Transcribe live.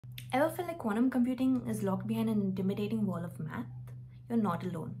Ever feel like quantum computing is locked behind an intimidating wall of math? You're not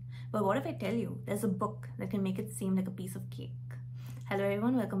alone. But what if I tell you there's a book that can make it seem like a piece of cake? Hello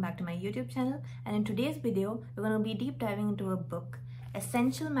everyone, welcome back to my YouTube channel, and in today's video we're going to be deep diving into a book,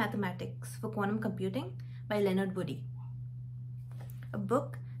 Essential Mathematics for Quantum Computing by Leonard Woody. A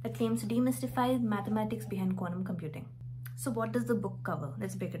book that claims to demystify mathematics behind quantum computing. So what does the book cover?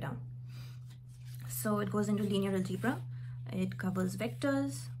 Let's break it down. So it goes into linear algebra, it covers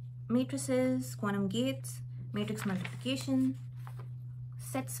vectors, matrices, quantum gates, matrix multiplication,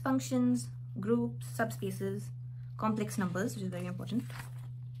 sets, functions, groups, subspaces, complex numbers, which is very important,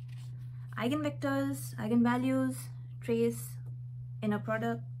 eigenvectors, eigenvalues, trace, inner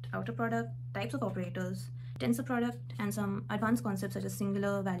product, outer product, types of operators, tensor product, and some advanced concepts such as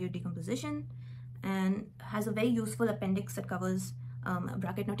singular value decomposition, and has a very useful appendix that covers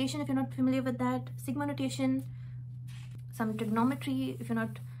bracket notation if you're not familiar with that, sigma notation, some trigonometry if you're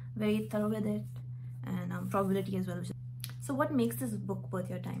not very thorough with it, and probability as well. So what makes this book worth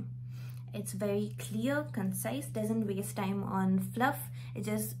your time? It's very clear, concise, doesn't waste time on fluff.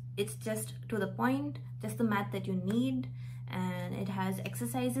 It's just to the point, just the math that you need, and it has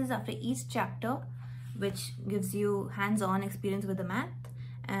exercises after each chapter which gives you hands-on experience with the math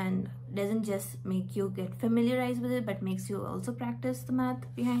and doesn't just make you get familiarized with it but makes you also practice the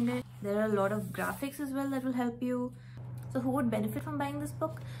math behind it. There are a lot of graphics as well that will help you. So who would benefit from buying this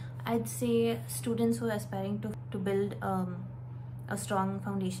book? I'd say students who are aspiring to build a strong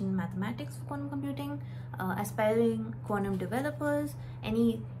foundation in mathematics for quantum computing, aspiring quantum developers,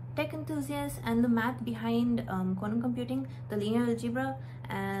 any tech enthusiasts, and the math behind quantum computing, the linear algebra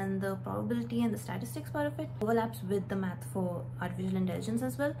and the probability and the statistics part of it overlaps with the math for artificial intelligence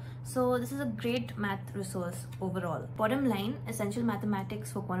as well. So this is a great math resource overall. Bottom line, Essential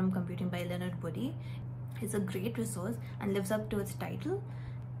Mathematics for Quantum Computing by Leonard Woody is a great resource and lives up to its title,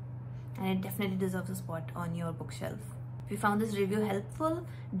 and it definitely deserves a spot on your bookshelf. If you found this review helpful,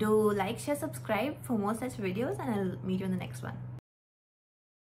 do like, share, subscribe for more such videos, and I'll meet you in the next one.